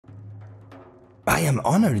I am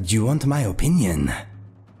honored you want my opinion.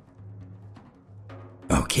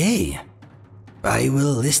 Okay. I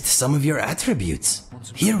will list some of your attributes.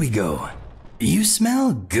 Here we go. You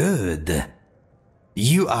smell good.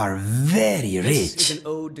 You are very rich.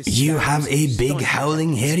 You have a big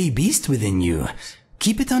howling hairy beast within you.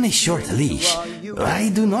 Keep it on a short leash.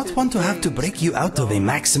 I do not want to have to break you out of a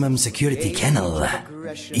maximum security kennel.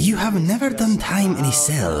 You have never done time in a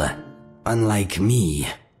cell, unlike me.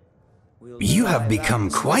 You have become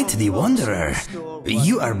quite the wanderer.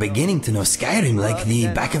 You are beginning to know Skyrim like the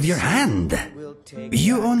back of your hand.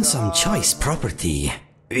 You own some choice property.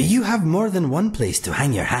 You have more than one place to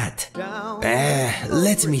hang your hat.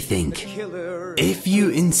 Let me think. If you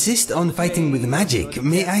insist on fighting with magic,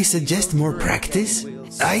 may I suggest more practice?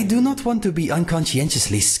 I do not want to be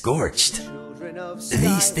unconscientiously scorched.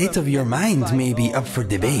 The state of your mind may be up for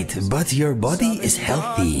debate, but your body is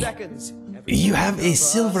healthy. You have a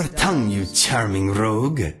silver tongue, you charming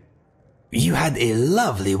rogue. You had a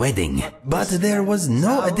lovely wedding, but there was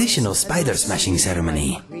no additional spider-smashing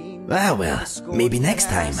ceremony. Ah well, maybe next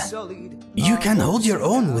time. You can hold your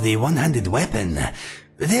own with a one-handed weapon.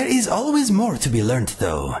 There is always more to be learnt,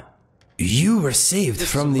 though. You were saved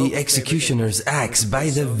from the executioner's axe by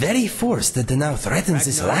the very force that now threatens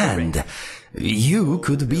this land. You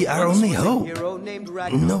could be our only hope.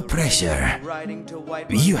 No pressure.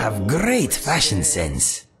 You have great fashion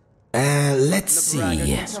sense. Let's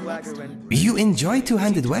see. You enjoy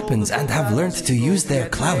two-handed weapons and have learned to use their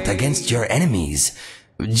clout against your enemies.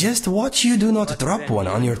 Just watch you do not drop one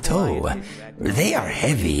on your toe. They are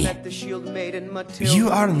heavy. You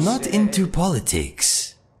are not into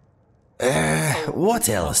politics. What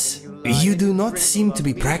else? You do not seem to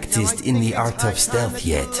be practiced in the art of stealth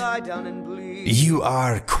yet. You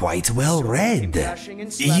are quite well read.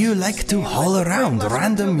 You like to haul around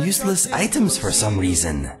random useless items for some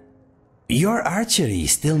reason. Your archery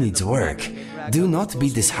still needs work. Do not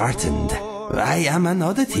be disheartened. I am an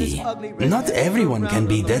oddity. Not everyone can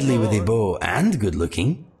be deadly with a bow and good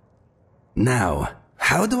looking. Now,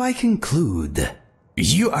 how do I conclude?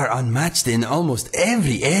 You are unmatched in almost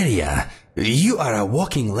every area. You are a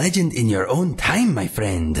walking legend in your own time, my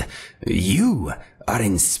friend. You are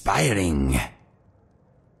inspiring.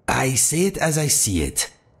 I say it as I see it.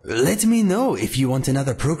 Let me know if you want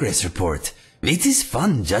another progress report. It is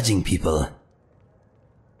fun judging people.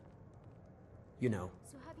 You know,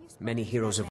 many heroes of